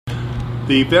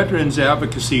The Veterans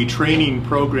Advocacy Training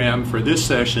Program for this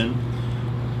session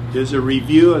is a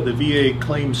review of the VA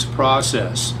claims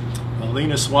process.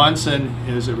 Lena Swanson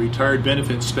is a retired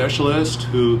benefits specialist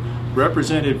who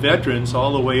represented veterans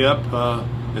all the way up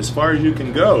as far as you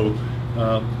can go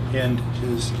and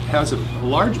has a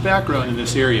large background in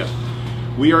this area.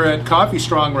 We are at Coffee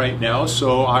Strong right now,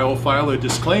 so I will file a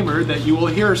disclaimer that you will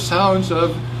hear sounds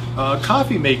of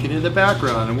coffee making in the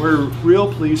background, and we're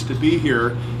real pleased to be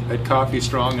here at Coffee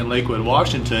Strong in Lakewood,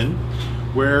 Washington,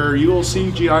 where you will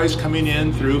see GIs coming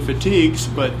in through fatigues,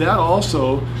 but that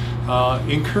also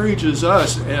encourages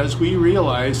us as we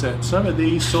realize that some of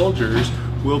these soldiers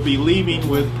will be leaving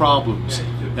with problems,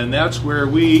 and that's where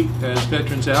we as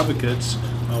veterans advocates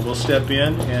will step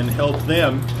in and help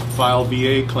them file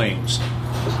VA claims.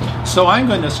 So I'm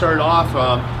going to start off,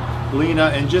 Lena,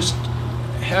 and just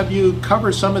have you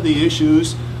cover some of the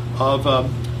issues of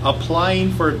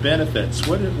applying for benefits.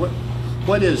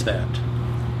 What is that?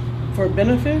 For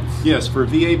benefits? Yes, for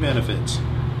VA benefits.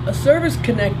 A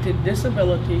service-connected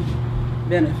disability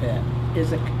benefit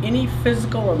is any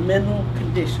physical or mental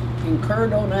condition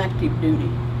incurred on active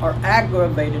duty or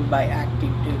aggravated by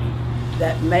active duty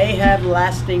that may have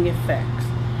lasting effects.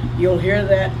 You'll hear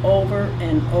that over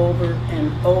and over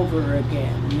and over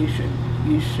again.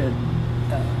 You should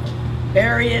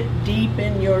bury it deep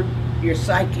in your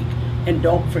psyche and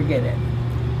don't forget it.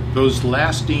 Those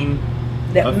lasting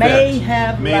that effects may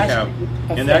have lasting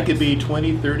effects. And that could be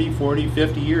 20, 30, 40,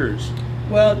 50 years.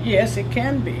 Well, yes, it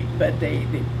can be, but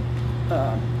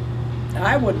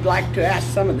I would like to ask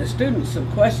some of the students some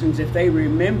questions if they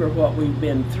remember what we've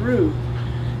been through.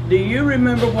 Do you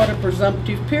remember what a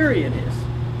presumptive period is?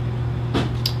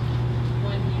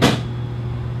 1 year.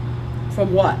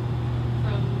 From what?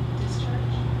 From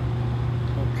discharge.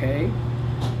 Okay.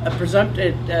 A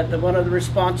presumptive, one of the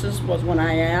responses was when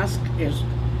I asked is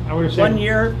 1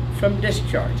 year from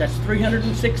discharge. That's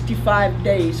 365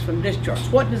 days from discharge.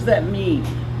 What does that mean?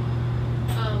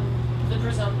 The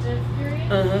presumptive period?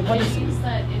 What it is means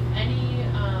that if any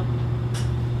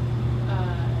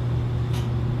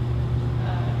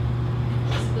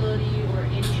disability or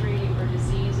injury or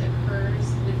disease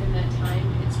occurs within that time,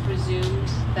 it's presumed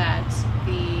that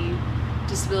the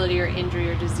disability or injury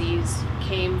or disease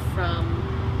came from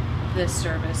the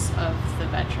service of the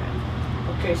veteran.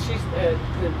 Okay,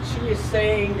 she is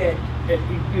saying that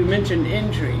you mentioned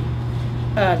injury.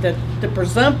 That the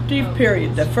presumptive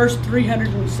period, the first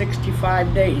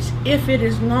 365 days, if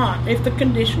the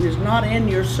condition is not in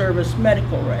your service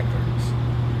medical records,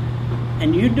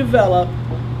 and you develop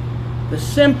the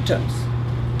symptoms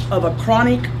of a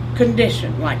chronic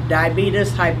condition like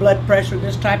diabetes, high blood pressure,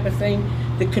 this type of thing,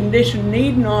 the condition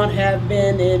need not have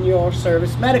been in your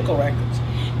service medical records.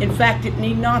 In fact, it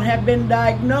need not have been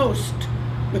diagnosed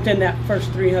within that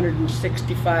first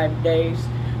 365 days,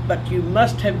 but you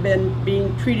must have been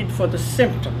being treated for the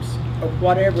symptoms of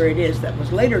whatever it is that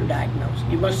was later diagnosed.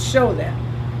 You must show that.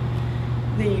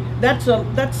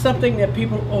 That's something that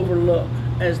people overlook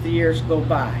as the years go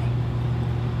by.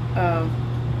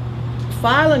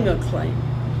 Filing a claim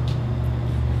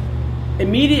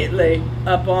immediately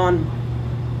upon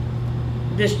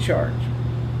discharge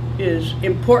is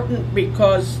important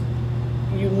because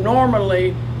you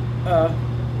normally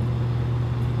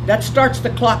that starts the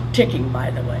clock ticking, by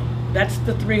the way. That's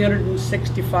the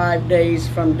 365 days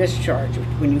from discharge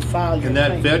when you file your claim. And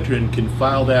that veteran can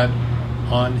file that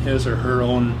on his or her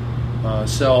own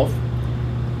self,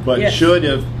 but yes. should,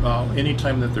 if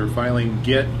anytime that they're filing,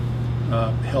 get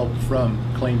help from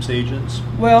claims agents?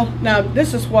 Well, now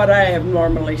this is what I have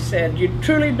normally said. You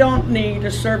truly don't need a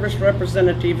service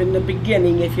representative in the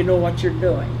beginning if you know what you're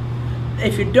doing.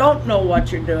 If you don't know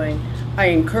what you're doing, I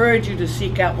encourage you to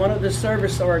seek out one of the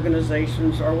service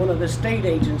organizations or one of the state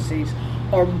agencies,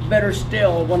 or better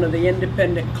still, one of the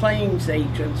independent claims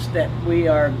agents that we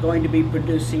are going to be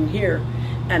producing here,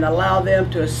 and allow them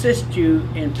to assist you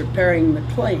in preparing the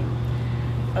claim.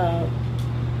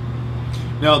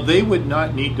 Now, they would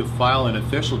not need to file an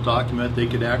official document. They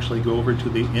could actually go over to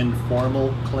the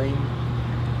informal claim?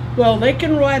 Well, they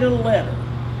can write a letter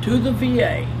to the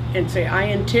VA and say, I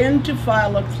intend to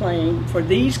file a claim for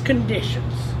these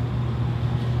conditions.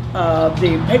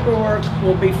 The paperwork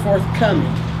will be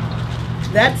forthcoming.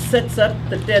 That sets up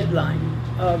the deadline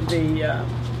of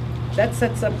that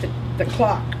sets up the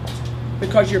clock,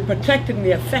 because you're protecting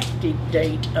the effective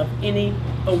date of any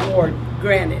award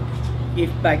granted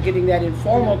by getting that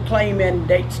informal claim end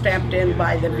date stamped in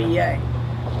by the VA.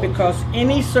 Because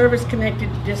any service-connected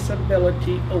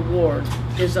disability award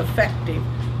is effective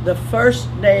the first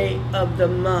day of the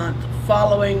month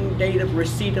following date of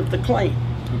receipt of the claim.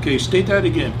 Okay, state that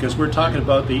again, because we're talking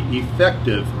about the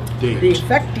effective date. The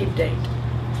effective date.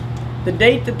 The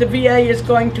date that the VA is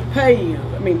going to pay you.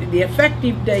 I mean, the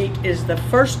effective date is the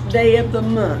first day of the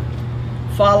month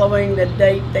following the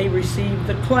date they receive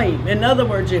the claim. In other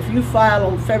words, if you file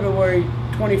on February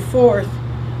 24th,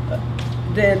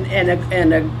 then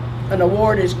an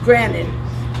award is granted,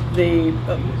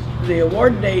 the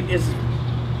award date is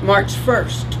March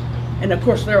 1st. And of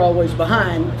course, they're always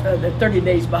behind, they're 30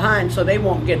 days behind, so they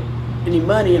won't get any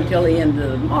money until the end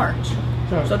of March.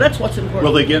 So that's what's important.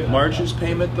 Will they get March's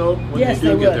payment though? When yes, they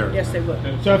do they get would. there? Yes, they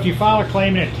would. So if you file a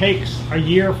claim and it takes a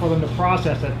year for them to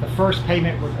process it, the first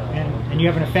payment would, and you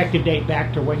have an effective date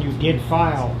back to when you did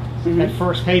file, that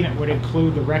first payment would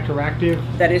include the retroactive?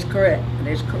 That is correct. That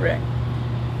is correct.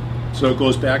 So it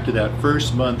goes back to that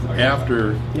first month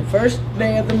after. The first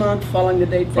day of the month following the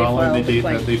date they filed Following the date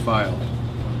claim. that they filed.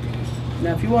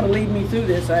 Now, if you want to lead me through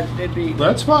this, it'd be...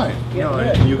 That's fine. Yeah, No,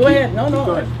 good. you Go keep- ahead. No, keep no.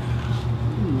 going.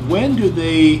 When do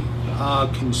they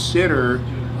consider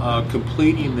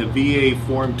completing the VA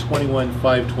Form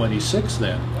 21526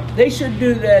 then? They should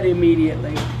do that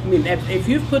immediately. I mean, if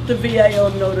you've put the VA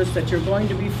on notice that you're going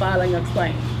to be filing a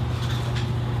claim,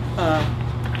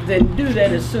 then do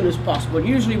that as soon as possible.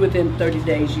 Usually within 30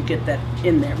 days you get that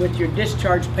in there with your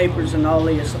discharge papers and all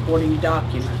the supporting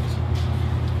documents.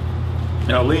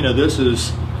 Now, Lena, this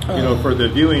is, for the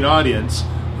viewing audience,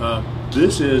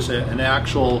 this is an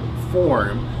actual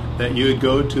form that you would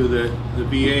go to the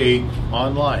VA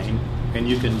online and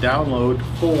you can download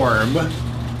Form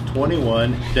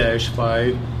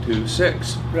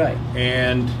 21-526. Right.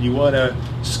 And you want to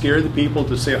scare the people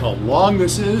to say how long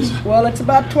this is? Well, it's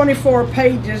about 24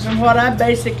 pages, and what I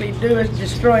basically do is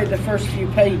destroy the first few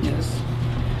pages.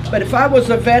 But if I was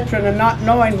a veteran and not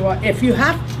knowing what, if you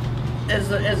have, as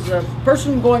a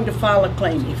person going to file a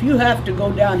claim, if you have to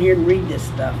go down here and read this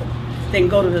stuff, then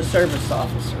go to the service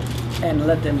officer and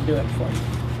let them do it for you.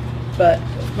 But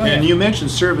go ahead. And you mentioned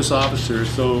service officers,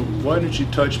 so why don't you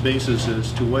touch bases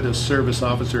as to what a service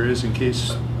officer is in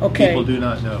case people do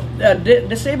not know?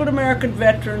 Disabled American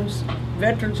veterans,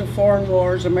 veterans of foreign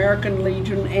wars, American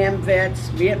Legion,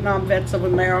 AMVETS, Vietnam Vets of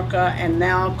America, and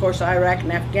now, of course, Iraq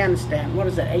and Afghanistan. What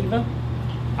is it, AVA?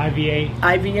 IVA?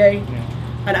 IVA? Yeah.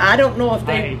 And I don't know if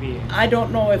they, IAVA. I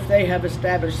don't know if they have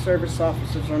established service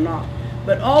officers or not.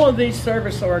 But all of these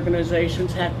service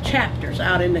organizations have chapters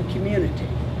out in the community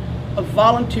of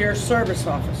volunteer service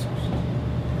officers.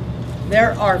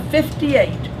 There are 58,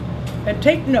 and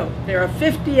take note, there are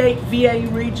 58 VA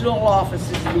regional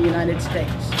offices in the United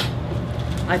States.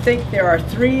 I think there are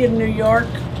 3 in New York.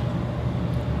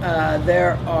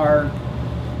 There are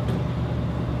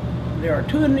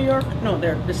 2 in New York. No,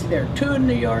 there are 2 in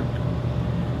New York.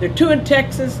 There are 2 in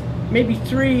Texas, maybe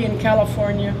 3 in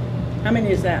California. How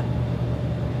many is that?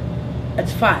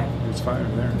 That's 5. It's fine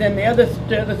there. Then the other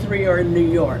 3 are in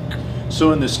New York.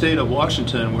 So in the state of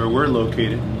Washington, where we're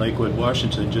located in Lakewood,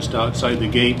 Washington, just outside the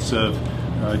gates of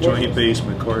Joint Base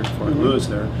McCord, Fort Lewis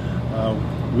there,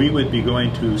 we would be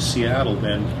going to Seattle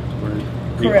then, where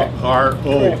Correct. the RO,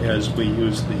 Correct. as we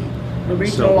use the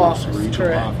regional syllables, office, regional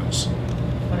correct. office.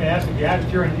 Let me ask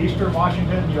if you're in Eastern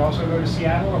Washington, you also go to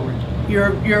Seattle, or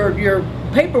Your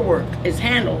paperwork is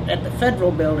handled at the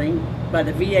federal building by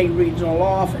the VA regional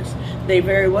office. They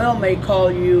very well may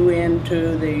call you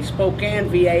into the Spokane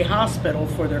VA hospital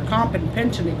for their comp and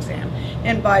pension exam.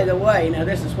 And by the way, now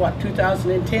this is what,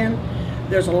 2010?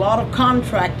 There's a lot of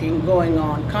contracting going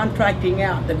on, contracting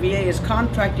out. The VA is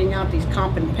contracting out these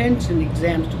comp and pension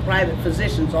exams to private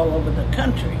physicians all over the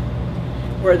country,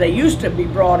 where they used to be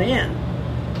brought in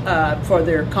for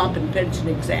their comp and pension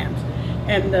exams.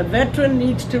 And the veteran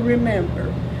needs to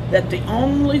remember that the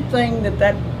only thing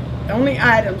only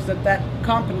items that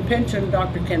comp and pension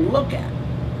doctor can look at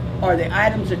are the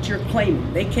items that you're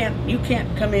claiming. You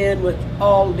can't come in with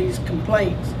all these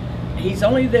complaints. He's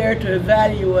only there to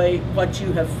evaluate what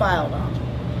you have filed on.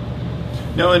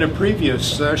 Now, in a previous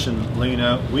session,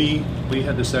 Lena, we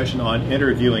had the session on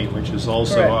interviewing, which is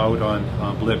also Correct. out on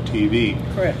Blip TV.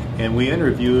 Correct. And we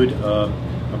interviewed a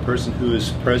person who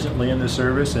is presently in the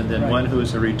service, and then Right. one who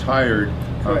is a retired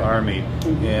Correct. Army.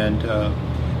 And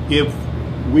if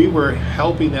we were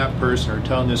helping that person or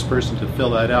telling this person to fill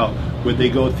that out, would they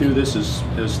go through this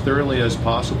as thoroughly as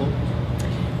possible?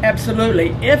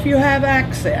 Absolutely. If you have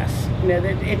access,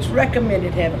 it's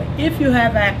recommended heavily. If you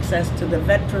have access to the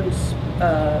Veterans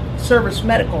Service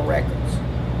medical records,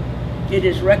 it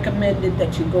is recommended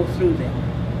that you go through them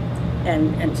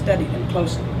and study them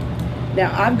closely.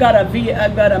 Now, I've got a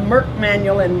Merck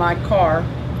manual in my car.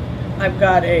 I've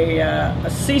got a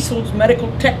Cecil's medical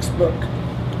textbook,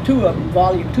 2 of them,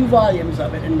 2 volumes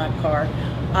of it in my car.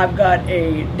 I've got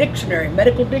a dictionary,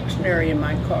 medical dictionary in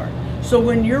my car. So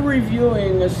when you're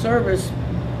reviewing a service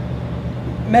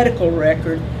medical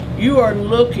record, you are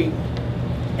looking,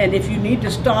 and if you need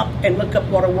to stop and look up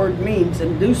what a word means,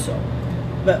 and do so.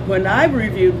 But when I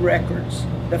reviewed records,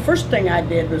 the first thing I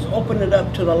did was open it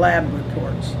up to the lab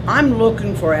reports. I'm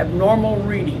looking for abnormal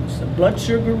readings, blood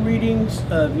sugar readings,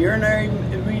 urinary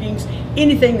readings,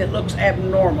 anything that looks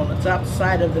abnormal, that's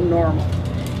outside of the normal.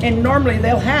 And normally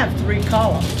they'll have 3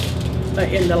 columns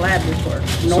in the lab report.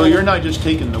 So you're not just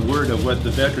taking the word of what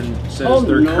the veteran says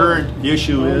their current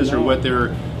issue is or what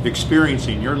they're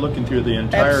experiencing. You're looking through the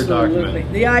entire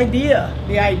document. The idea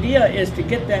is to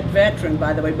get that veteran,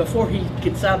 by the way, before he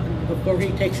gets out, before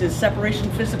he takes his separation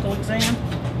physical exam,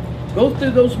 go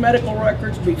through those medical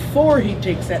records before he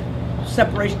takes that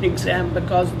separation exam,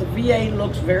 because the VA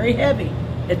looks very heavy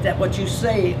at that what you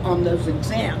say on those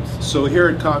exams. So here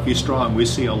at Coffee Strong, we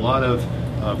see a lot of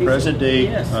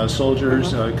present-day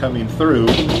soldiers coming through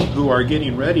who are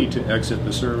getting ready to exit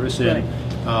the service, and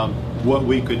what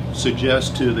we could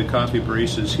suggest to the coffee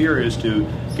baristas here is to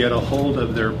get a hold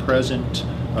of their present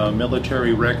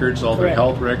military records, all their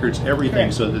health records,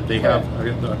 everything, so that they have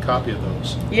a copy of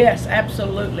those. Yes,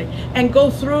 absolutely. And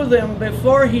go through them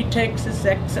before he takes his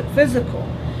exit physical.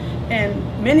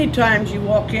 And many times you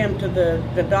walk into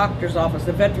the doctor's office,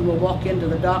 the veteran will walk into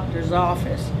the doctor's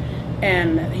office,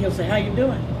 and he'll say, "How you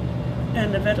doing?"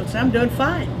 And the veteran will say, "I'm doing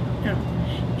fine." You know.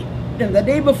 And the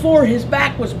day before, his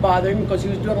back was bothering him because he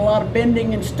was doing a lot of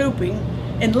bending and stooping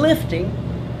and lifting,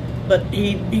 but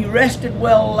he rested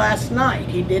well last night.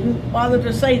 He didn't bother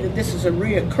to say that this is a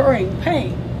reoccurring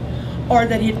pain, or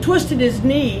that he twisted his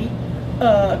knee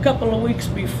a couple of weeks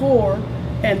before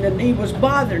and the knee was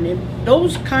bothering him.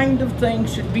 Those kind of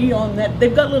things should be on that.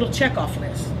 They've got little checkoff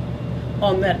lists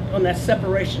on that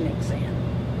separation exam.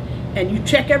 And you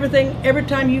check everything. Every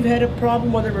time you've had a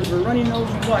problem, whether it was a runny nose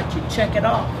or what, you check it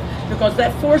off, because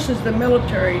that forces the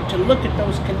military to look at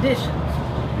those conditions.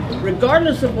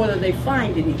 Regardless of whether they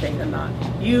find anything or not,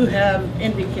 you have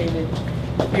indicated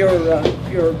your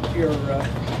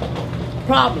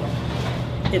problem.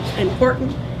 It's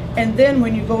important. And then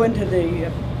when you go into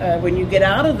when you get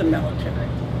out of the military,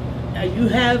 you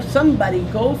have somebody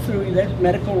go through the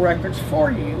medical records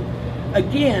for you,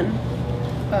 again,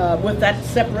 with that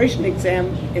separation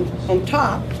exam on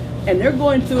top, and they're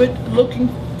going through it looking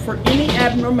for any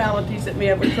abnormalities that may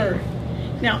have occurred.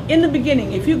 Now, in the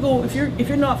beginning, if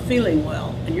you're not feeling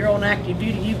well and you're on active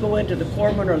duty, you go into the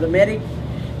corpsman or the medic,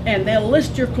 and they'll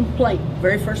list your complaint.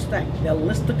 Very first thing, they'll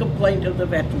list the complaint of the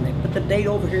veteran. They put the date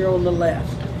over here on the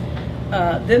left.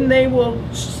 Then they will,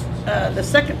 the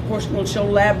second portion will show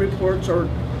lab reports or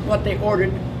what they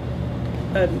ordered,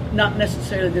 not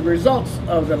necessarily the results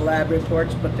of the lab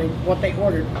reports, but what they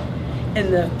ordered.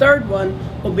 And the third one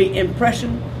will be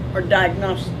impression or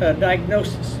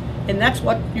diagnosis. And that's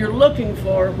what you're looking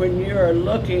for when you're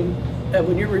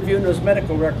reviewing those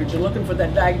medical records. You're looking for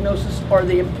that diagnosis or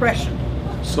the impression.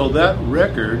 So that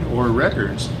record or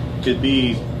records could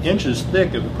be inches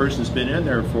thick if a person's been in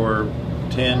there for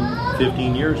 10,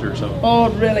 15 years or so.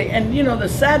 Oh, really? And you know, the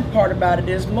sad part about it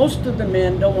is most of the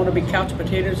men don't want to be couch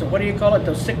potatoes, or what do you call it,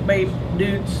 those sick bay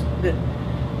dudes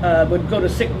that would go to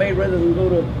sick bay rather than go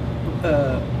to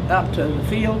out to the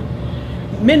field.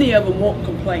 Many of them won't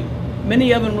complain.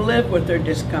 Many of them live with their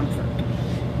discomfort.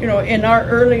 You know, in our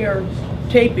earlier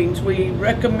tapings, we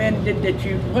recommended that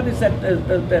you, what is that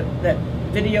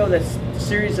video, that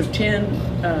series of 10,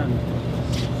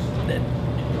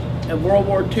 World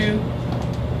War II?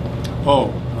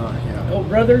 Yeah. Oh,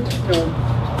 Brothers? No.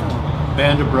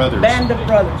 Band of Brothers. Band of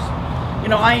Brothers. You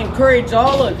know, I encourage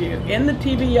all of you in the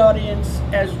TV audience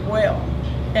as well,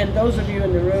 and those of you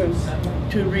in the room,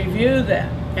 to review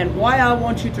that. And why I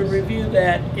want you to review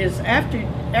that is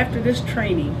after this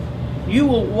training, you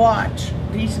will watch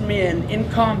these men in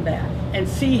combat and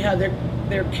see how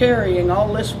they're carrying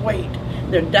all this weight.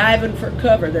 They're diving for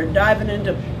cover. They're diving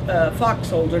into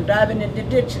foxholes. They're diving into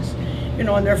ditches, you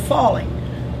know, and they're falling.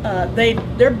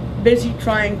 They're busy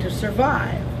trying to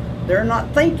survive. They're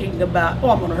not thinking about,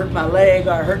 oh, I'm going to hurt my leg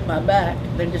or hurt my back.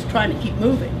 They're just trying to keep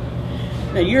moving.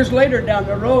 Now, years later down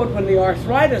the road, when the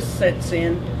arthritis sets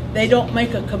in, they don't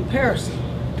make a comparison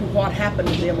to what happened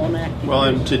to them on active duty. Well,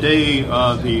 and today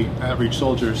the average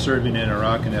soldier serving in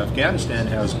Iraq and Afghanistan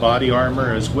has body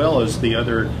armor as well as the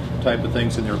other type of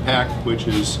things in their pack, which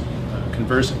is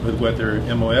conversant with what their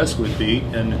MOS would be,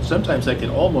 and sometimes that can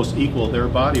almost equal their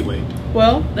body weight.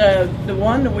 Well, the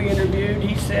one that we interviewed,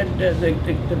 he said,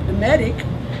 the medic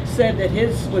said that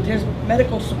with his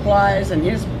medical supplies and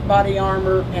his body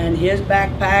armor and his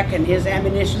backpack and his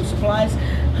ammunition supplies,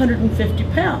 150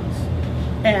 pounds.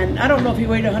 And I don't know if he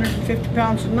weighed 150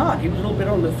 pounds or not. He was a little bit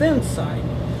on the thin side.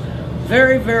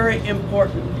 Very, very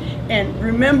important. And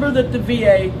remember that the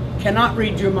VA cannot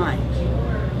read your mind.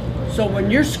 So when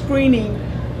you're screening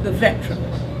the veteran,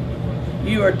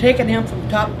 you are taking him from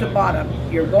top to bottom.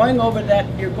 You're going over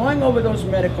those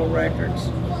medical records.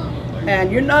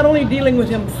 And you're not only dealing with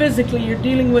him physically, you're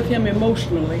dealing with him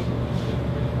emotionally,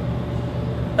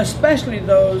 especially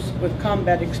those with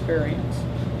combat experience.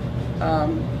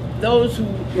 Those who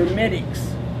were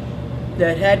medics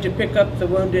that had to pick up the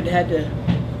wounded,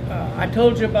 I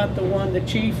told you about the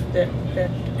chief that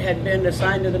had been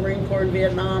assigned to the Marine Corps in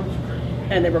Vietnam,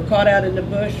 and they were caught out in the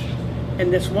bush,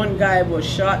 and this one guy was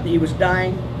shot and he was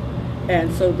dying,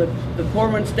 and so the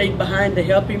corpsman stayed behind to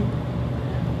help him,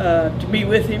 to be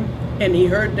with him, and he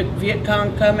heard the Viet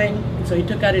Cong coming, and so he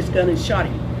took out his gun and shot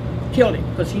him, killed him,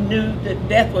 because he knew that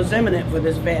death was imminent for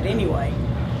this vet anyway.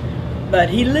 But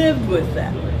he lived with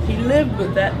that. He lived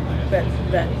with that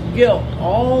guilt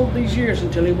all these years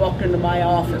until he walked into my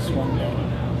office one day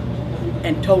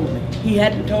and told me. He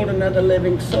hadn't told another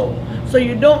living soul. So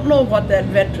you don't know what that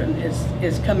veteran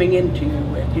is coming into you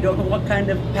with. You don't know what kind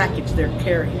of package they're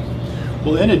carrying.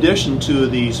 Well, in addition to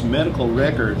these medical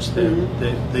records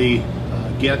that they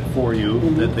get for you,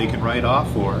 that they can write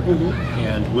off for,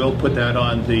 and we'll put that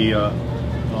on the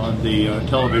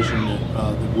television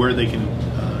where they can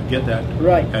get that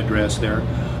address there.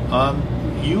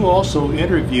 You also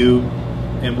interview,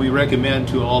 and we recommend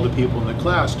to all the people in the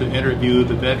class to interview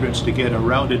the veterans to get a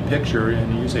rounded picture,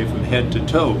 and you say from head to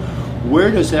toe. Where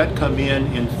does that come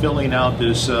in filling out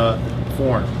this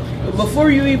form? Before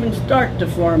you even start the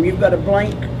form, you've got a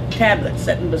blank tablet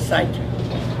sitting beside you.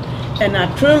 And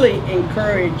I truly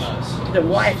encourage the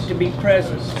wife to be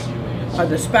present, or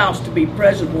the spouse to be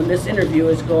present when this interview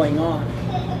is going on.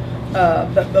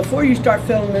 But before you start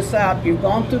filling this out, you've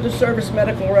gone through the service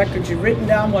medical records, you've written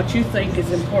down what you think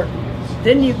is important.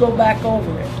 Then you go back over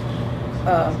it.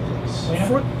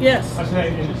 Yes.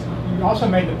 You also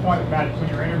made the point about when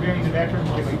you're interviewing the veterans,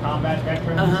 particularly combat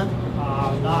veterans,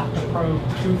 not to probe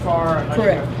too far unless you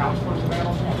have counselors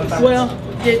available. Well,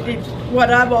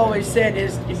 what I've always said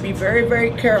is to be very,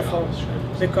 very careful,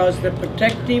 because the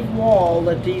protective wall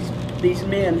that these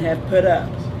men have put up,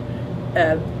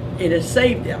 it has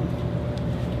saved them.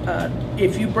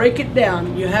 If you break it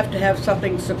down, you have to have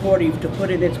something supportive to put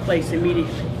in its place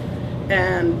immediately.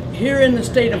 And here in the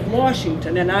state of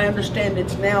Washington, and I understand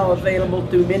it's now available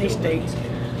through many states,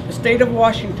 the state of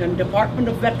Washington Department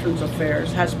of Veterans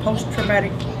Affairs has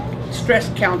post-traumatic stress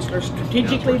counselors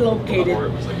strategically located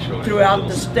throughout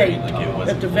the state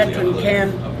that the veteran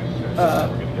can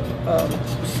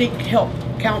seek help,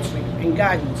 counseling, and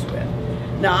guidance with.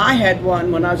 Now, I had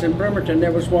one when I was in Bremerton.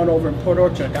 There was one over in Port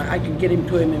Orchard. I could get him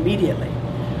to him immediately.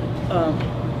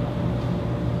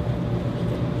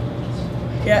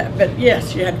 Yeah, but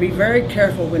yes, you have to be very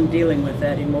careful when dealing with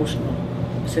that emotional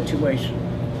situation.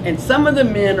 And some of the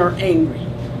men are angry.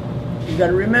 You've got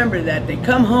to remember that. They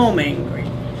come home angry.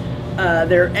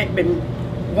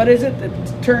 What is it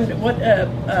that turned,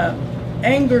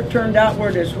 anger turned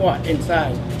outward is what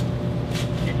inside?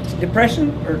 It's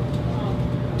depression or?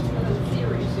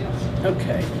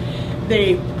 Okay.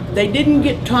 They didn't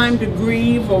get time to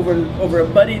grieve over a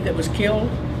buddy that was killed,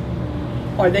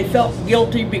 or they felt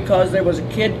guilty because there was a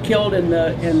kid killed in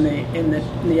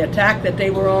the attack that they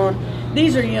were on.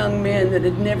 These are young men that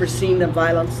had never seen the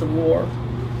violence of war.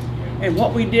 And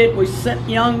what we did, we sent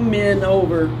young men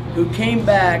over who came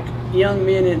back, young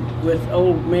men with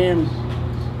old man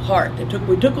heart.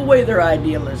 We took away their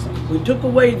idealism. We took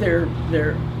away the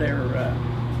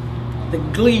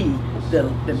glee, the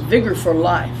vigor for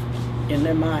life in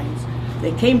their minds.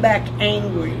 They came back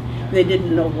angry. They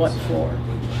didn't know what for.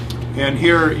 And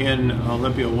here in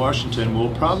Olympia, Washington,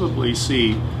 we'll probably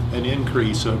see an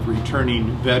increase of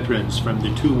returning veterans from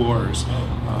the two wars.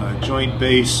 Joint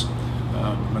Base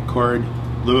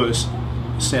McCord-Lewis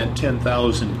sent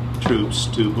 10,000 troops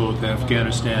to both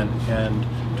Afghanistan and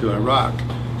to Iraq.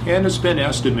 And it's been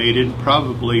estimated,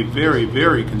 probably very,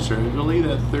 very conservatively,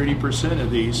 that 30%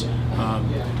 of these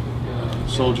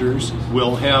soldiers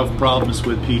will have problems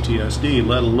with PTSD,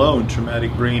 let alone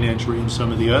traumatic brain injury and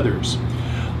some of the others.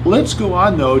 Let's go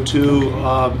on, though, to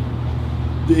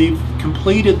they've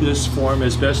completed this form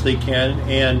as best they can,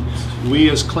 and we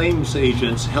as claims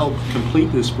agents help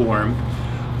complete this form,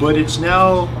 but it's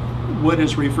now what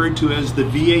is referred to as the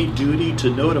VA duty to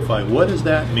notify. What does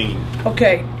that mean?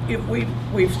 Okay, if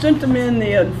we've sent them in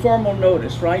the informal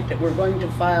notice, right, that we're going to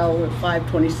file with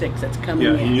 526 that's coming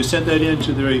in. Yeah, and you sent that in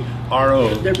to the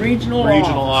RO. The regional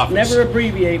office. Never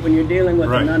abbreviate when you're dealing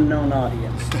with an unknown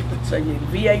audience. So your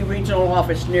VA regional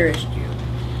office nearest you.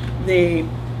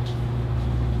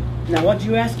 Now what did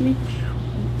you ask me?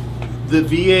 The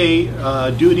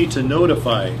VA duty to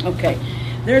notify. Okay,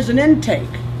 there's an intake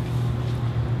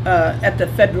at the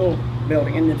federal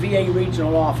building in the VA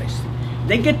regional office.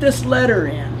 They get this letter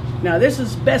in. Now this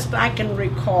is best I can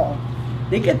recall.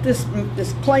 They get this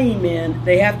claim in.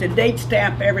 They have to date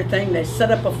stamp everything. They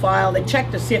set up a file. They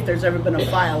check to see if there's ever been a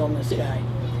file on this guy.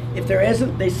 If there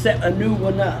isn't, they set a new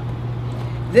one up.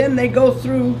 Then they go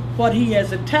through what he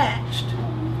has attached.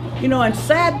 You know, and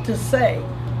sad to say,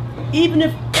 even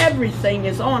if everything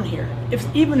is on here,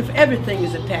 even if everything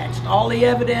is attached, all the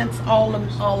evidence, all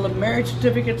the marriage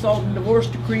certificates, all the divorce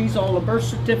decrees, all the birth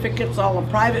certificates, all the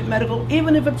private medical,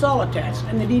 even if it's all attached,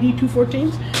 and the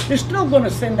DD-214s, they're still going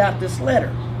to send out this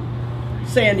letter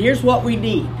saying, here's what we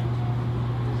need.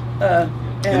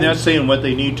 And that's saying what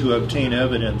they need to obtain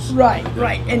evidence.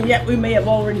 Right, and yet we may have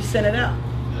already sent it out.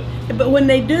 But when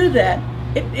they do that,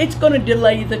 it's going to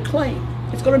delay the claim.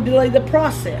 It's going to delay the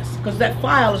process because that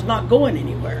file is not going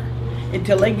anywhere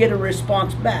until they get a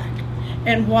response back.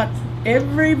 And what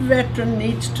every veteran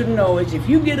needs to know is if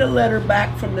you get a letter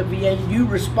back from the VA, you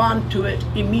respond to it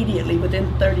immediately within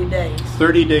 30 days.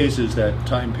 30 days is that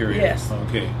time period? Yes.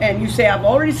 Okay. And you say, I've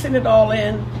already sent it all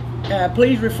in.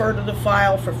 Please refer to the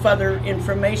file for further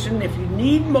information. If you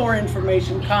need more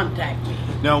information, contact me.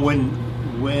 Now,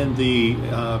 when the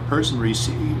person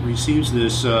receives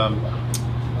this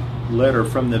letter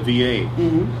from the VA,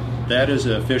 that is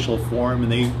an official form,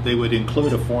 and they would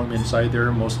include a form inside there,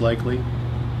 most likely?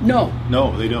 No,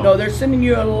 they don't. No, they're sending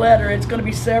you a letter. It's going to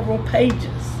be several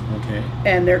pages. Okay.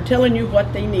 And they're telling you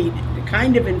what they need, the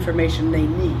kind of information they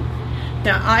need.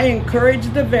 Now, I encourage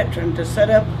the veteran to set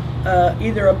up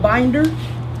either a binder,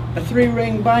 a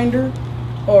 3-ring binder,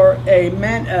 or a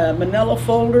manila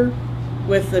folder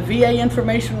with the VA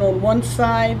information on one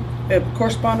side,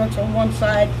 correspondence on one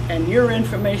side, and your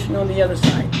information on the other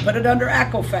side. Put it under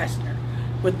ACO fastener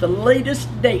with the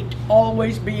latest date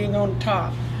always being on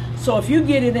top. So if you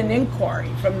get in an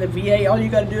inquiry from the VA, all you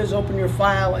got to do is open your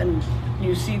file and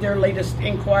you see their latest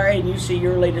inquiry and you see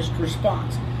your latest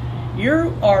response.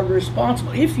 You are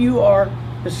responsible. If you are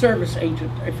the service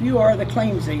agent, if you are the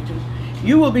claims agent,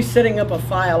 you will be setting up a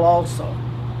file also.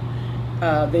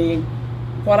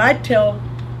 What I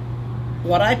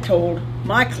told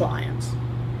my clients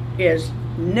is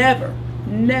never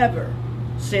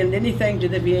send anything to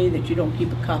the VA that you don't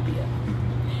keep a copy of.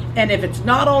 And if it's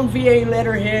not on VA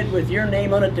letterhead with your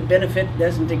name on it, the benefit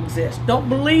doesn't exist. Don't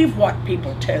believe what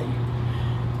people tell you.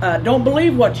 Don't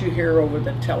believe what you hear over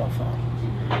the telephone.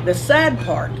 The sad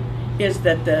part is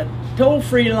that the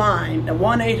toll-free line, the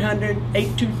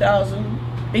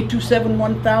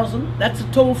 1-800-827-1000, that's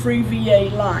a toll-free VA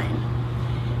line.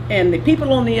 And the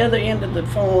people on the other end of the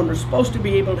phone are supposed to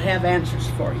be able to have answers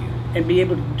for you and be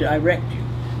able to direct you.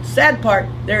 Sad part,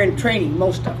 they're in training,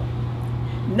 most of them.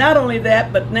 Not only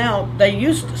that, but now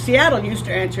Seattle used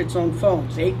to answer its own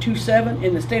phones. The 827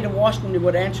 in the state of Washington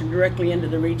would answer directly into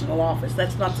the regional office.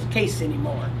 That's not the case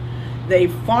anymore. They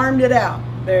farmed it out.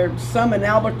 There's some in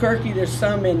Albuquerque. There's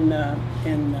some in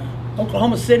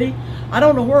Oklahoma City. I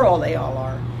don't know where they all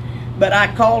are. But I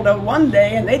called one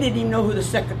day, and they didn't even know who the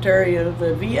secretary of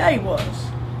the VA was.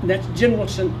 And that's General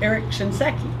Eric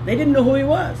Shinseki. They didn't know who he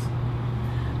was.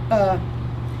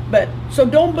 So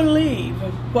don't believe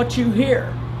what you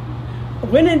hear.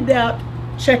 When in doubt,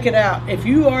 check it out. If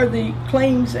you are the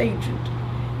claims agent,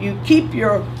 you keep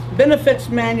your benefits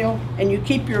manual and you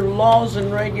keep your laws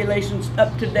and regulations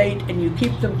up to date and you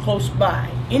keep them close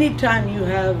by. Anytime you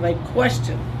have a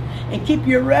question, and keep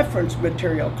your reference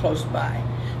material close by.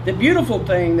 The beautiful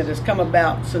thing that has come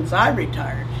about since I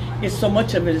retired is so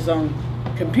much of it is on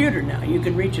computer now. You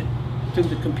can reach it through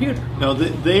the computer. Now,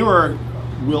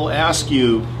 will ask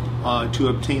you to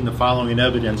obtain the following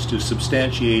evidence to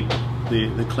substantiate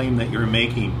the claim that you're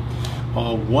making.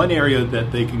 One area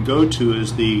that they can go to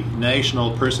is the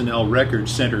National Personnel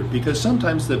Records Center, because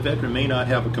sometimes the veteran may not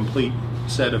have a complete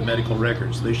set of medical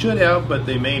records. They should have, but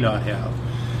they may not have.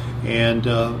 And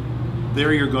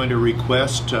there you're going to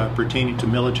request pertaining to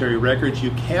military records.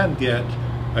 You can get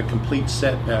a complete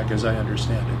set back, as I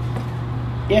understand it.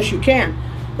 Yes, you can.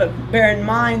 But bear in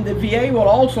mind, the VA will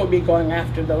also be going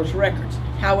after those records.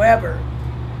 However,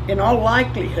 in all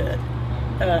likelihood,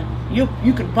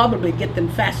 you could probably get them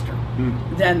faster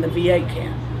than the VA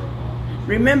can.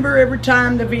 Remember, every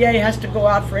time the VA has to go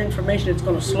out for information, it's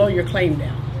going to slow your claim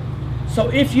down. So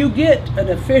if you get an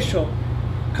official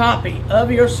copy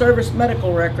of your service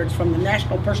medical records from the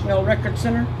National Personnel Records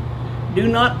Center, do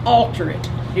not alter it.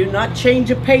 Do not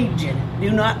change a page in it.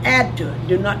 Do not add to it.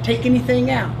 Do not take anything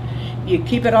out. You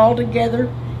keep it all together,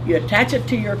 you attach it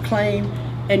to your claim,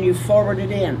 and you forward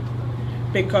it in,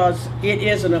 because it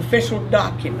is an official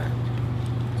document.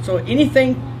 So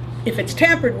anything, if it's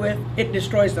tampered with, it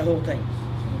destroys the whole thing.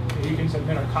 You can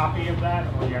submit a copy of that,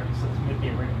 or you have to submit the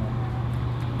original.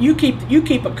 You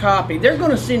keep a copy. They're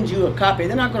going to send you a copy.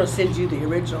 They're not going to send you the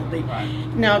original. Right.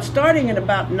 Now, starting in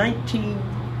about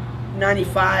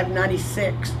 1995,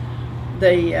 96,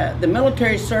 the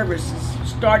military services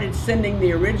started sending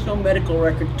the original medical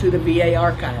record to the VA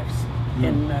archives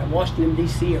in Washington,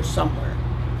 D.C. or somewhere.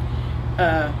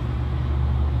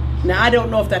 Now, I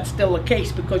don't know if that's still the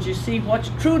case, because you see, what's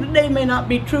true today may not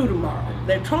be true tomorrow.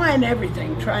 They're trying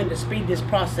everything, trying to speed this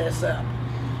process up.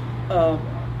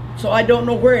 So I don't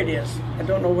know where it is. I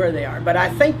don't know where they are. But I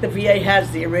think the VA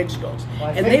has the originals,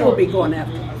 and they will be going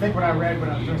after them. I think what I read when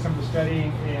I was doing some of the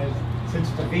studying is, since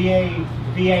the VA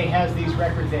has these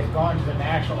records, they've gone to the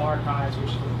National Archives,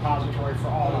 which is the repository for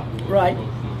all of them. Right.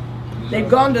 They've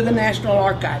gone to the National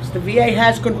Archives. The VA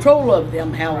has control of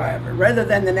them, however, rather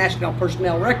than the National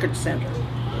Personnel Records Center.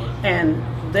 And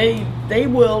they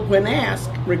will, when asked,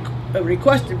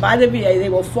 requested by the VA, they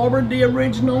will forward the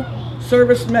original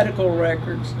service medical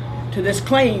records to this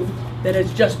claim that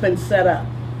has just been set up.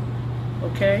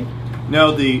 Okay?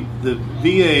 Now, the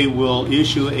VA will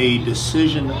issue a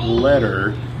decision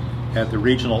letter at the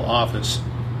regional office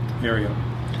area.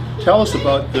 Tell us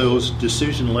about those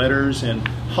decision letters, and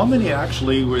how many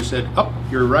actually were said, oh,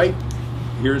 you're right,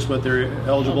 here's what they're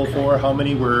eligible for. How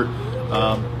many were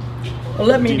well,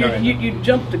 let me, you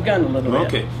jumped the gun a little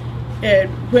bit. Okay.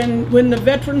 When the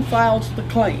veteran files the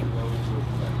claim,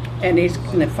 and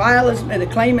the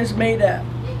claim is made up,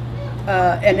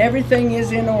 and everything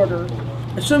is in order,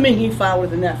 assuming he filed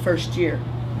within that first year,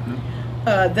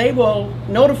 they will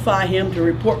notify him to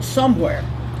report somewhere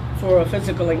for a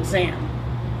physical exam.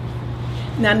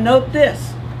 Now note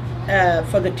this,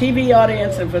 for the TV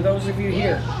audience and for those of you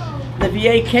here, the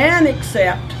VA can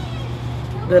accept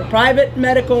the private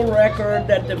medical record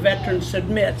that the veteran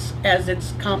submits as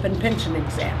its comp and pension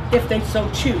exam, if they so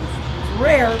choose. It's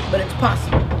rare, but it's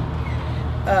possible.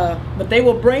 But they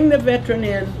will bring the veteran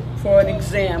in for an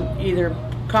exam, either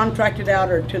contracted out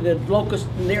or to the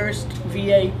nearest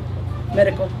VA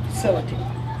medical facility.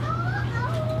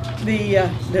 The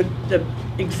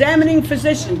examining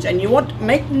physicians, and you want to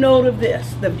make note of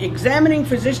this, the examining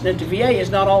physician at the VA is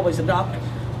not always a doctor.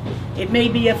 It may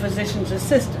be a physician's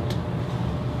assistant.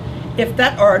 If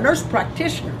that, or a nurse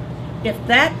practitioner, if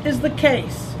that is the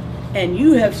case, and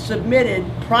you have submitted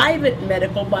private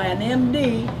medical by an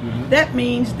MD, that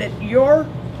means that your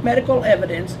medical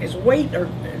evidence is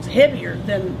is heavier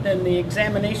than the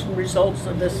examination results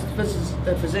of the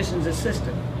physician's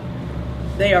assistant.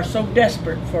 They are so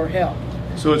desperate for help.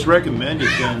 So it's recommended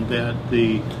then that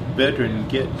the veteran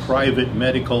get private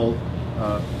medical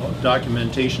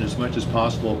documentation as much as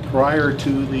possible prior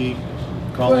to the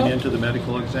calling into the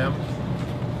medical exam?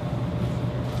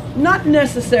 Not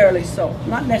necessarily so.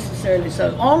 Not necessarily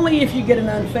so. Only if you get an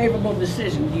unfavorable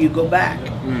decision do you go back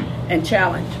and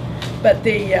challenge. But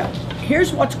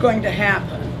here's what's going to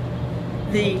happen.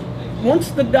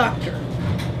 Once the doctor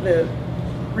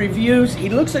reviews, he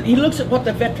looks at what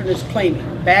the veteran is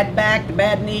claiming: bad back, the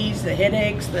bad knees, the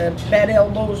headaches, the bad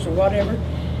elbows, or whatever.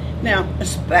 Now,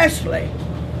 especially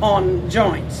on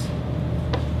joints,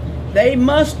 they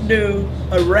must do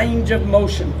a range of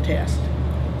motion test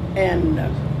and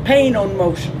pain on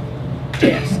motion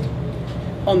test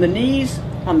on the knees,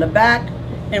 on the back.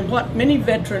 And what many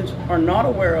veterans are not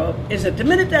aware of is that the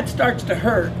minute that starts to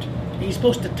hurt, he's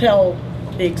supposed to tell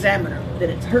the examiner that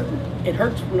it's hurting. It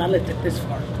hurts when I lift it this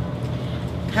far.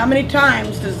 How many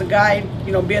times does the guy,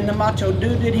 being the macho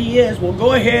dude that he is, will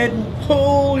go ahead and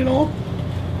pull,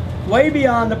 way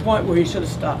beyond the point where he should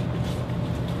have stopped.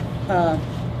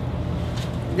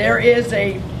 There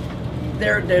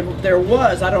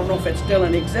was, I don't know if it's still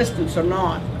in existence or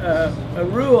not, a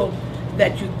rule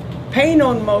that pain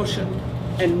on motion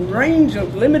and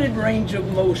limited range of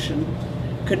motion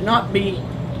could not be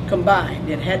combined.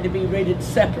 It had to be rated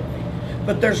separately.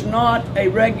 But there's not a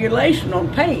regulation on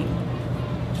pain.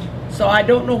 So I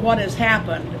don't know what has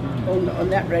happened on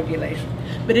that regulation.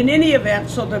 But in any event,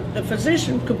 so the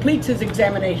physician completes his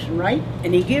examination, right?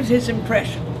 And he gives his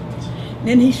impression.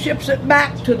 Then he ships it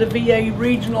back to the VA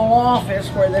regional office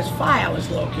where this file is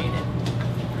located.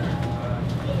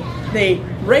 The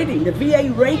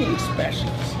VA rating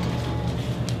specialist.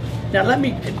 Now let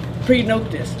me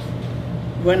pre-note this.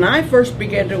 When I first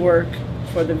began to work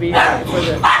for the VA, for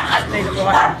the state of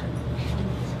Washington,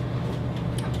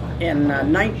 in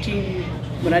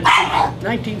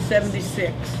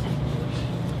 1976,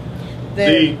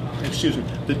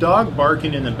 The dog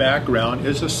barking in the background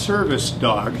is a service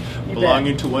dog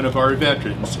belonging to one of our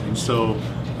veterans, and so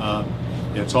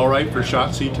it's all right for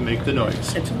Shotzi to make the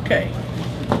noise. It's okay.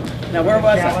 Now, where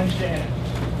was I?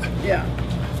 Yeah.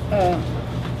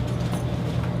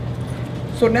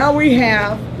 So now we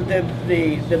have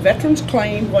the veteran's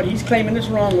claim, what he's claiming is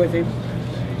wrong with him.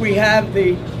 We have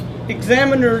the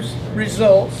examiner's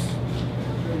results.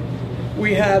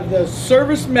 We have the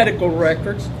service medical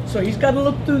records. So he's got to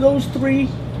look through those three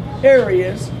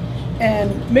areas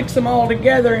and mix them all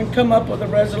together and come up with a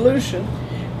resolution.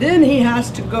 Then he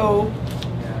has to go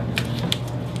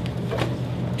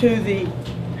to the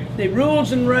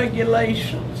rules and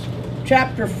regulations,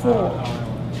 chapter 4,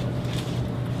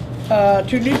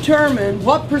 to determine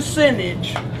what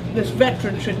percentage this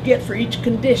veteran should get for each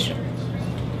condition.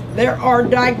 There are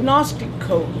diagnostic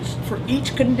codes for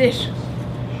each condition.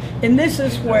 And this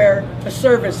is where a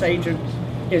service agent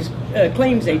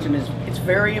claims agent it's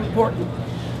very important,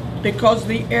 because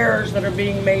the errors that are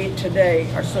being made today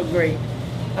are so great.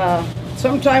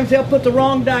 Sometimes they'll put the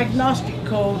wrong diagnostic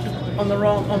code on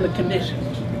the condition.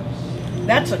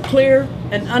 That's a clear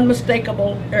and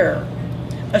unmistakable error,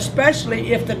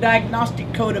 especially if the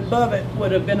diagnostic code above it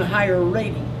would have been a higher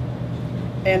rating.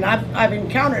 And I've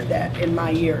encountered that in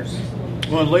my years.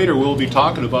 Well, and later we'll be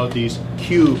talking about these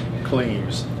Q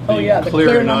claims. The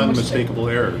clear and unmistakable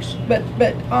errors. But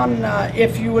on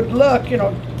if you would look,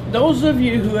 those of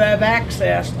you who have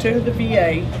access to the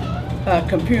VA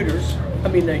computers,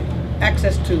 the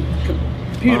access to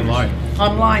computers,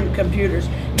 online computers,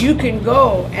 you can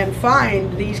go and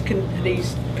find these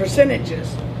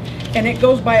percentages, and it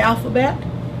goes by alphabet.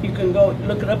 You can go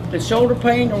look it up, the shoulder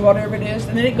pain or whatever it is,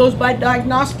 and then it goes by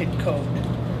diagnostic code.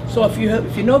 So if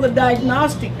you know the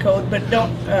diagnostic code but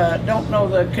don't know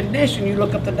the condition, you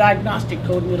look up the diagnostic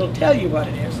code and it'll tell you what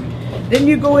it is. Then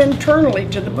you go internally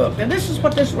to the book. And this is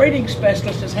what this rating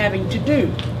specialist is having to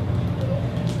do.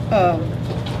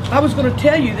 I was going to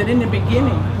tell you that in the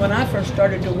beginning, when I first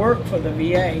started to work for the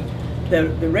VA,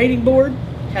 the rating board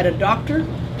had a doctor,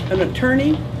 an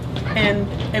attorney, and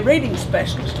a rating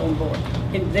specialist on board.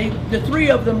 And the three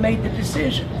of them made the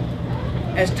decision.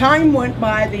 As time went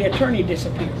by, the attorney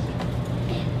disappeared.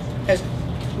 As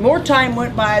more time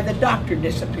went by, the doctor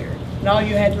disappeared. And all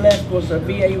you had left was a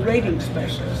VA rating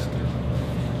specialist.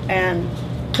 And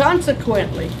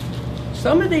consequently,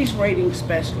 some of these rating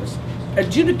specialists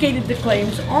adjudicated the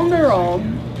claims on their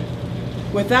own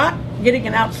without getting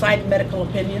an outside medical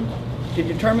opinion to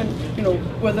determine,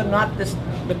 whether or not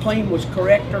the claim was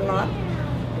correct or not.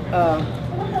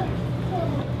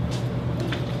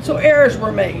 So errors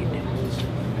were made.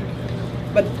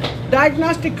 But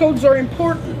diagnostic codes are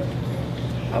important.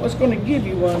 I was going to give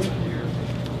you one.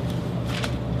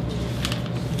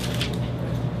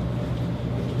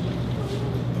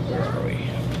 Where are we?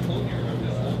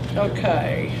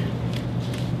 Okay.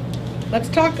 Let's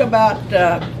talk about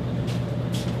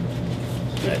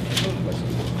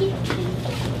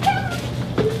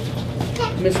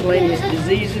miscellaneous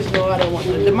diseases. No, I don't want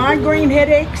to. The migraine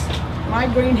headaches.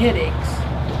 Migraine headaches.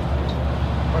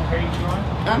 What page are you on?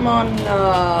 I'm on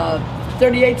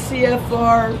 38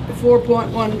 CFR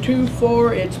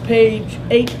 4.124. It's page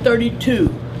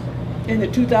 832 in the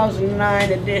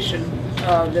 2009 edition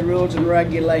of the Rules and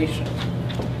Regulations.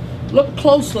 Look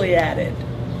closely at it,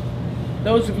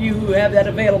 those of you who have that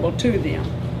available to them.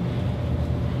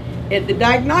 The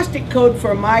diagnostic code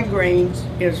for migraines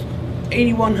is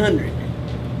 8100.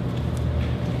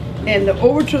 And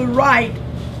over to the right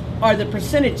are the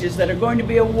percentages that are going to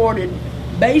be awarded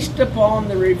based upon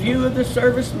the review of the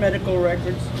service medical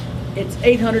records. It's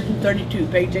 832,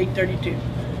 page 832.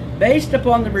 Based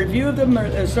upon the review of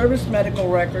the service medical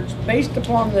records, based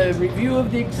upon the review of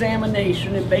the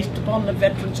examination, and based upon the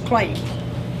veteran's claim.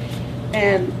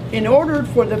 And in order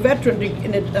for the veteran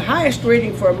to, the highest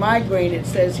rating for a migraine, it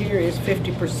says here, is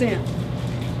 50%.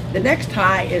 The next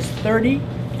high is 30,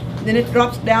 then it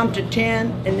drops down to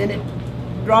 10, and then it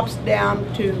drops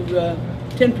down to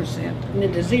 10%, and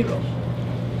then to 0.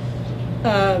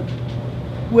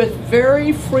 With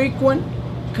very frequent,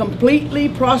 completely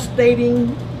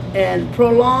prostrating and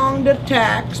prolonged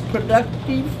attacks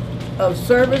productive of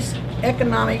service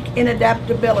economic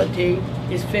inadaptability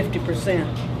is 50%.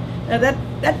 Now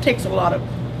that takes a lot of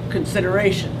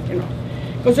consideration,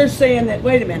 because they're saying that,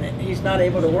 wait a minute, he's not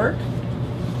able to work.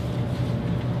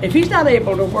 If he's not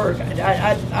able to work,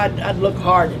 I'd look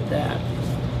hard at that.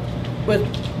 With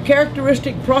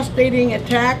characteristic prostrating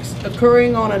attacks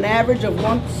occurring on an average of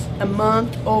once a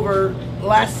month over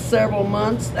last several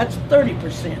months, that's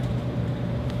 30%.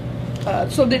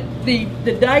 So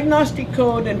the diagnostic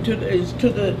code is to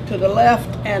the left,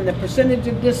 and the percentage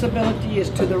of disability is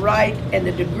to the right, and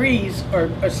the degrees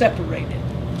are separated.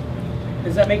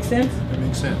 Does that make sense? That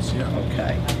makes sense, yeah.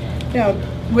 Okay. Now,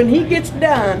 when he gets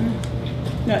done,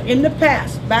 now in the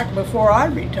past, back before I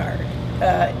retired,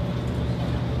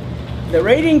 the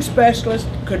rating specialist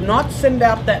could not send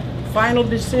out that final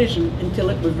decision until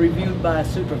it was reviewed by a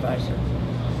supervisor.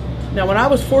 Now, when I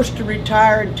was forced to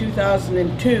retire in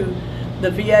 2002, the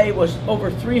VA was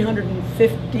over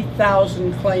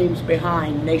 350,000 claims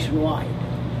behind nationwide.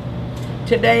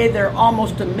 Today, they're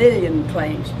almost 1 million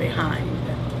claims behind,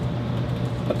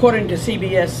 according to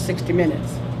CBS 60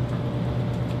 Minutes.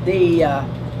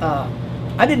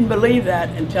 I didn't believe that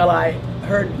until I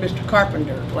heard Mr.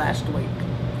 Carpenter last week.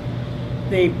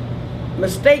 The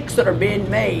mistakes that are being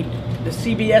made, the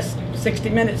CBS 60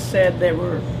 Minutes said there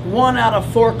were 1 out of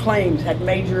 4 claims had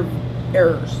major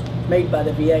errors made by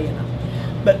the VA in them.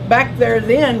 But back there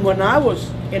then, when I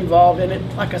was involved in it,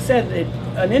 like I said,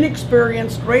 an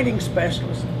inexperienced rating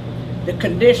specialist, the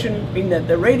condition being that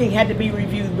the rating had to be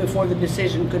reviewed before the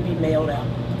decision could be mailed out.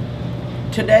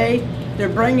 Today, they're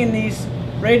bringing these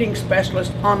rating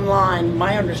specialists online,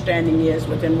 my understanding is,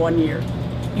 within 1 year.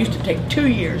 It used to take 2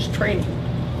 years training.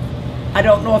 I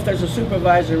don't know if there's a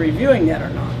supervisor reviewing that or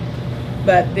not,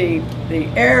 but the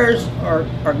errors are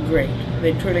great.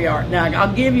 They truly are. Now,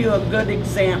 I'll give you a good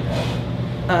example.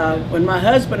 When my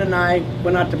husband and I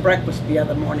went out to breakfast the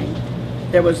other morning,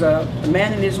 there was a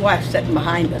man and his wife sitting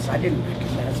behind us. I didn't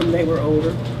recognize them. They were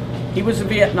older. He was a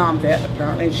Vietnam vet,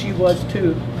 apparently, and she was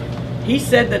too. He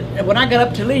said that when I got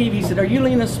up to leave, he said, "Are you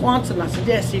Lena Swanson?" I said,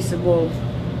 "Yes." He said, "Well,"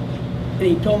 and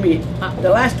he told me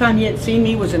the last time he had seen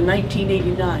me was in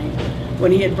 1989,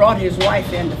 when he had brought his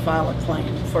wife in to file a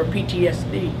claim for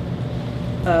PTSD.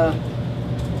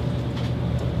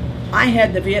 I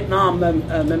had the Vietnam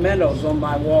mementos on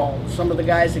my wall. Some of the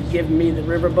guys had given me the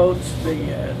riverboats,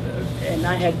 and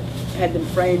I had them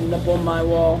framed up on my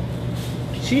wall.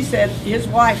 She said, his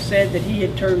wife said that he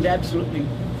had turned absolutely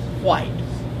white.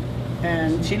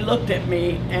 And she looked at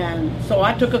me, and so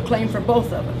I took a claim for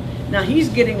both of them. Now he's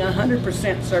getting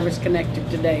 100% service connected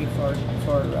today for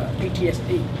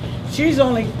PTSD. She's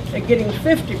only getting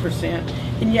 50%,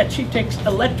 and yet she takes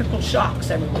electrical shocks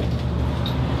every week.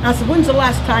 I said, "When's the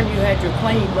last time you had your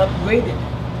claim upgraded?"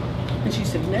 And she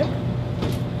said, "Never."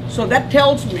 So that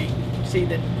tells me, see,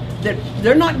 that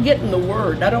they're not getting the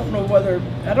word. I don't know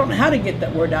how to get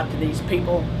that word out to these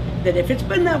people, that if it's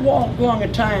been that long a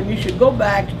time, you should go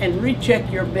back and recheck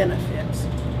your benefits.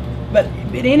 But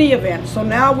in any event, so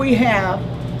now we have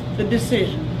the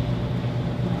decision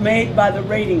made by the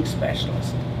rating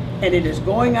specialist, and it is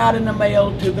going out in the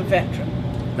mail to the veteran.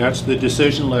 That's the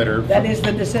decision letter. That is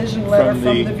the decision letter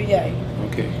from the VA.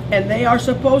 Okay. And they are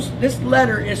this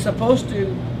letter is supposed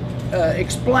to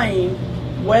explain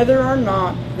whether or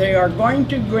not they are going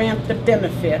to grant the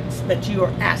benefits that you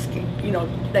are asking. You know,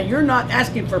 that you're not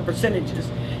asking for percentages,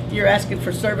 you're asking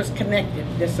for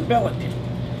service-connected disability.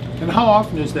 And how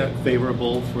often is that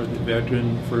favorable for the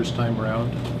veteran first time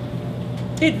around?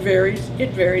 It varies,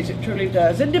 it truly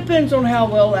does. It depends on how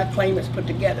well that claim is put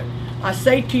together. I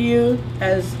say to you,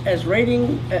 as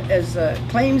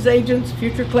claims agents,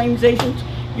 future claims agents,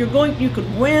 you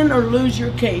could win or lose your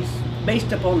case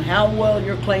based upon how well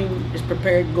your claim is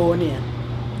prepared going in.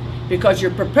 Because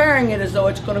you're preparing it as though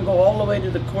it's going to go all the way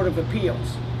to the Court of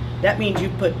Appeals. That means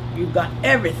you've got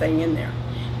everything in there.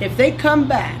 If they come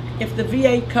back, if the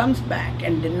VA comes back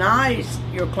and denies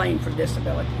your claim for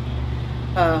disability,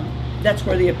 that's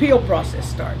where the appeal process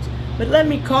starts. But let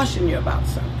me caution you about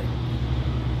something.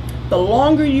 The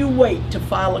longer you wait to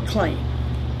file a claim,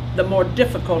 the more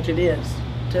difficult it is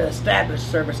to establish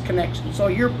service connection. So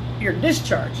you're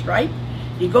discharged, right?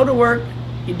 You go to work,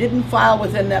 you didn't file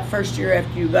within that first year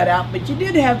after you got out, but you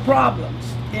did have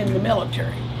problems in the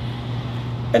military.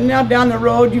 And now down the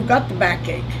road, you've got the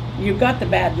backache, you've got the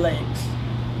bad legs,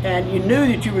 and you knew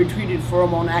that you were treated for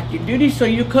them on active duty, so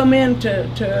you come in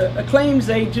to a claims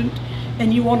agent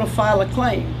and you want to file a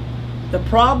claim. The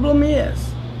problem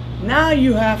is, now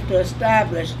you have to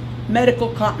establish medical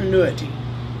continuity.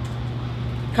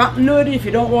 Continuity, if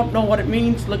you don't know what it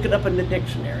means, look it up in the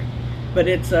dictionary. But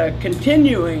it's a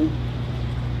continuing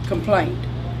complaint.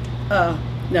 Now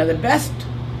the best,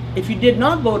 if you did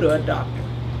not go to a doctor,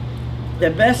 the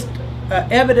best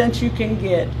evidence you can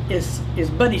get is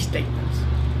buddy statements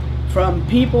from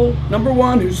people, number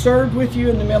one, who served with you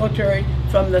in the military,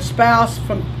 from the spouse,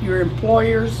 from your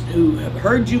employers who have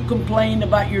heard you complain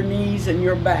about your knees and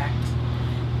your backs.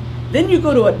 Then you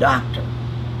go to a doctor.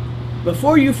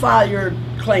 Before you file your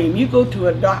claim, you go to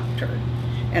a doctor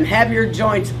and have your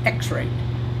joints x-rayed.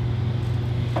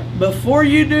 Before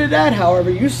you do that, however,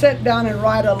 you sit down and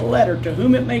write a letter to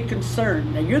whom it may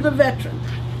concern. Now, you're the veteran.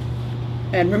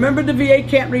 And remember, the VA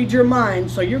can't read your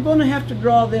mind, so you're going to have to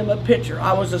draw them a picture.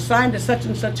 I was assigned to such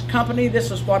and such company.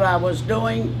 This is what I was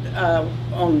doing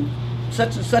on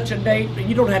such and such a date.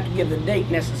 You don't have to give the date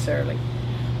necessarily.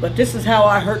 But this is how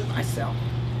I hurt myself.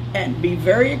 And be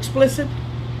very explicit.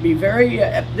 Be very,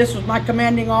 this was my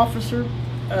commanding officer.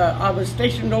 I was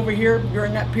stationed over here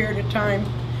during that period of time.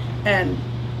 And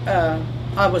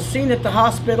I was seen at the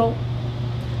hospital.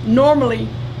 Normally,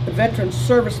 the veteran's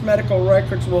service medical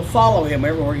records will follow him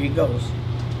everywhere he goes.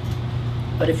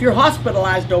 But if you're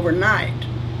hospitalized overnight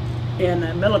in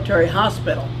a military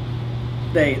hospital,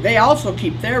 they also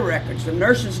keep their records. The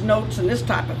nurses' notes and this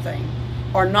type of thing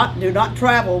do not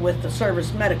travel with the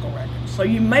service medical records. So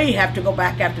you may have to go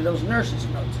back after those nurses'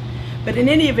 notes. But in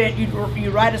any event,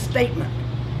 you write a statement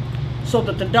so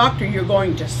that the doctor you're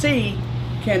going to see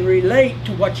can relate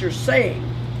to what you're saying.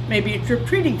 Maybe it's your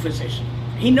treating physician.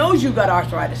 He knows you've got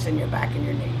arthritis in your back and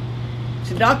your knee.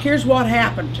 So, Doc, here's what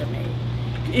happened to me.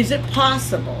 Is it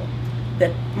possible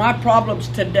that my problems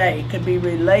today could be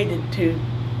related to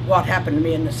what happened to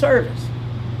me in the service?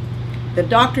 The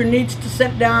doctor needs to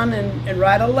sit down and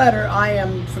write a letter. I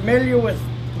am familiar with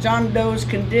John Doe's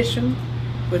condition,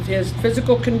 with his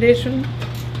physical condition.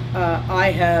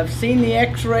 I have seen the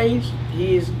x-rays.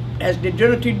 He has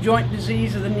degenerative joint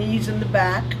disease of the knees and the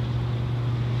back.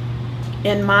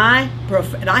 And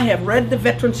I have read the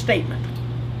veteran statement,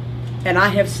 and I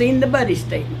have seen the buddy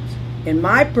statements. In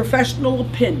my professional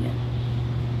opinion,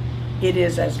 it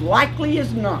is as likely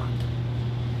as not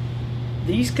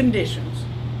these conditions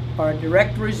are a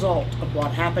direct result of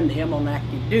what happened to him on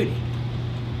active duty.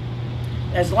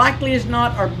 As likely as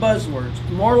not are buzzwords.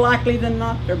 More likely than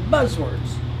not, they're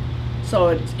buzzwords. So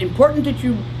it's important that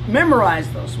you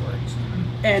memorize those words.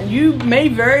 And you may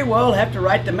very well have to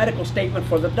write the medical statement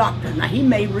for the doctor. Now, he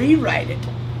may rewrite it,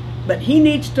 but he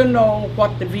needs to know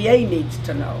what the VA needs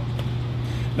to know.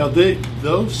 Now,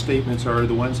 those statements are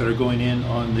the ones that are going in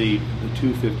on the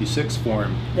 256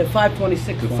 form. The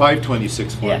 526 The form.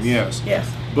 526 form, yes. Yes.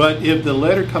 But if the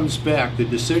letter comes back, the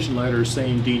decision letter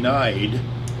saying denied,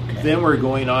 Okay. then we're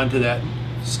going on to that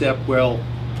step, well,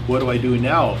 what do I do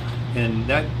now? And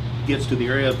that gets to the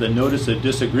area of the notice of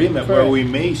disagreement, where Correct. we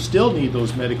may still need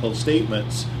those medical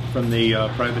statements from the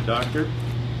private doctor.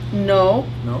 No.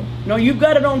 No? No, you've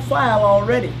got it on file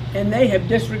already, and they have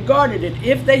disregarded it.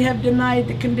 If they have denied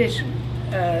the condition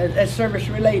as service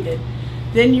related,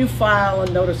 then you file a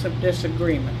notice of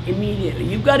disagreement immediately.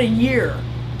 You've got a year.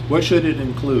 What should it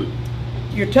include?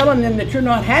 You're telling them that you're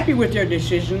not happy with their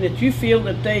decision, that you feel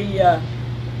that they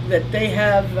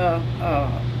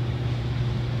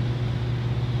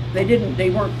didn't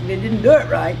do it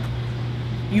right.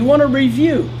 You want a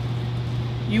review.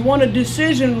 You want a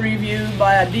decision review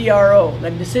by a DRO.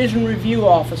 The decision review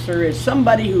officer is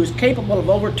somebody who is capable of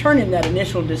overturning that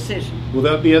initial decision. Will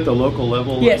that be at the local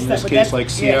level? Yes, in this that- case, that's- like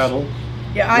yes. Seattle?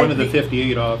 Yeah, One of the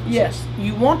 58 offices? Yes,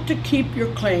 you want to keep your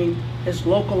claim as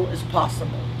local as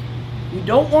possible. You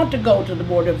don't want to go to the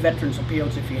Board of Veterans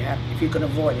Appeals if you can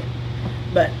avoid it.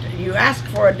 But you ask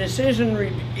for a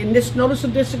decision in this notice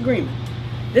of disagreement.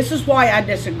 This is why I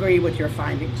disagree with your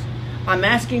findings. I'm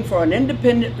asking for an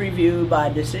independent review by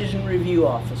a decision review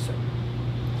officer.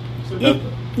 So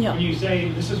Yeah. when you say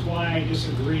this is why I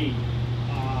disagree,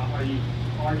 are you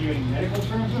arguing medical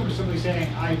terms or simply saying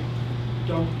I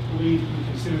don't believe you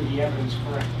consider the evidence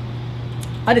correct?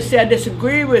 I just say I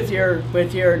disagree with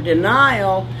your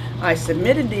denial. I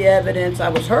submitted the evidence. I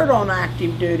was hurt on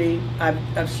active duty.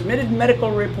 I've submitted a medical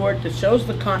report that shows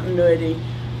the continuity.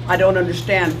 I don't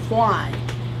understand why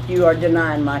you are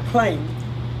denying my claim.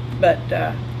 But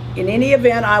in any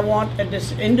event, I want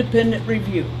this independent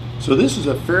review. So this is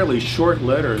a fairly short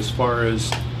letter as far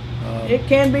as... It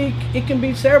can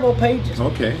be several pages.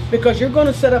 Okay. Because you're going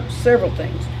to set up several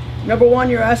things. Number one,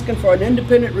 you're asking for an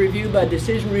independent review by a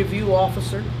decision review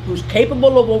officer who's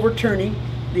capable of overturning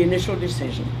the initial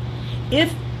decision.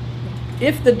 If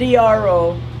the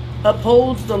DRO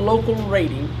upholds the local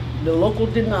rating, the local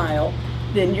denial,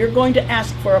 then you're going to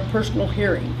ask for a personal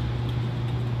hearing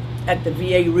at the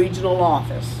VA regional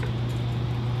office.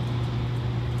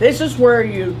 This is where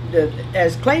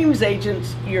as claims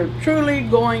agents, you're truly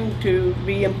going to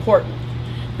be important,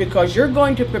 because you're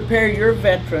going to prepare your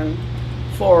veteran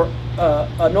for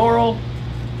an oral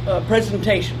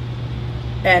presentation,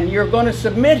 and you're going to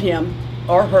submit him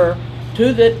or her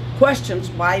to the questions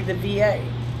by the VA.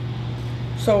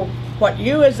 So what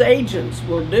you as agents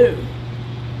will do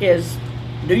is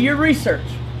do your research,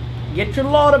 get your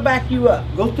law to back you up,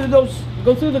 go through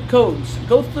the codes,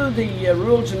 go through the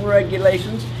rules and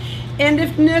regulations, And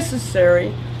if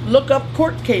necessary, look up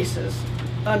court cases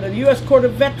under the U.S. Court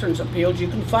of Veterans Appeals. You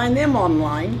can find them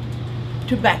online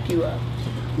to back you up.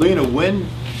 Lena, when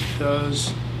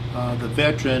does the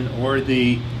veteran or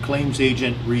the claims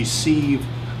agent receive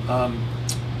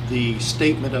the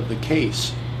statement of the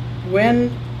case?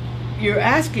 When you're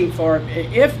asking for it,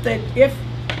 if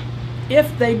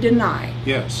they deny,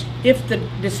 Yes. if the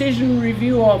decision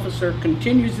review officer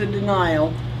continues the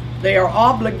denial, they are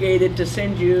obligated to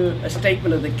send you a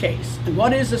statement of the case. And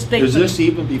what is a statement? Is this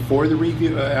even before the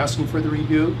review, asking for the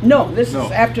review? No, this No.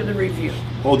 is after the review.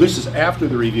 Oh, this is after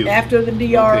the review. After the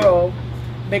DRO,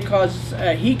 because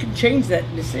he can change that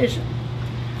decision.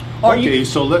 Or you- Okay,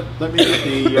 so let me get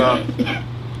the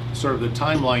sort of the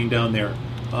timeline down there.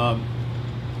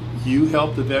 You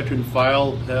help the veteran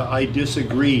file I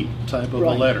disagree type of a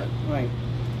Right, letter. Right.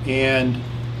 And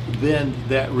then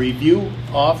that review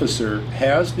officer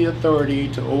has the authority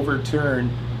to overturn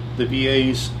the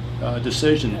VA's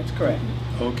decision. That's correct.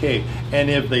 Okay, and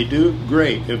if they do,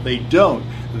 great. If they don't,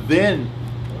 then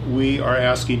we are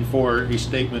asking for a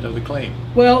statement of the claim.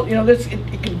 Well, you know,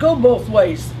 it could go both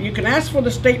ways. You can ask for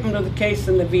the statement of the case,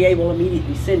 and the VA will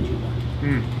immediately send you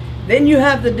one. Then you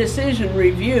have the decision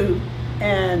review,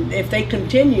 and if they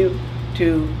continue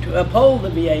to uphold the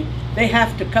VA, they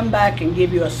have to come back and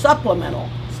give you a supplemental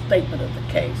statement of the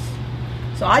case.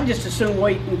 So I just assume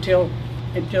wait until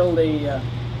the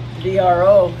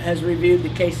DRO has reviewed the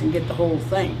case and get the whole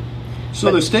thing. So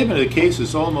But- the statement of the case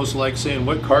is almost like saying,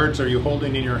 what cards are you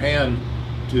holding in your hand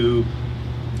to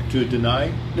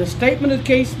deny? The statement of the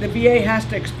case, the VA has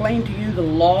to explain to you the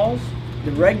laws,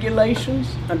 the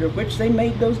regulations under which they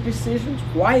made those decisions,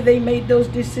 why they made those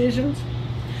decisions.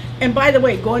 And by the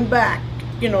way, going back,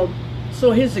 you know,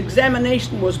 so his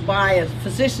examination was by a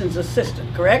physician's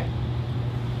assistant, correct?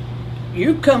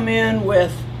 You come in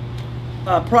with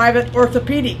a private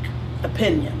orthopedic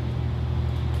opinion.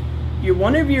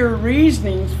 One of your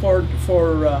reasonings for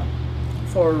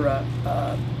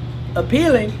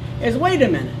appealing is, wait a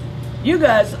minute, you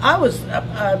guys, I was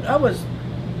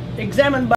examined by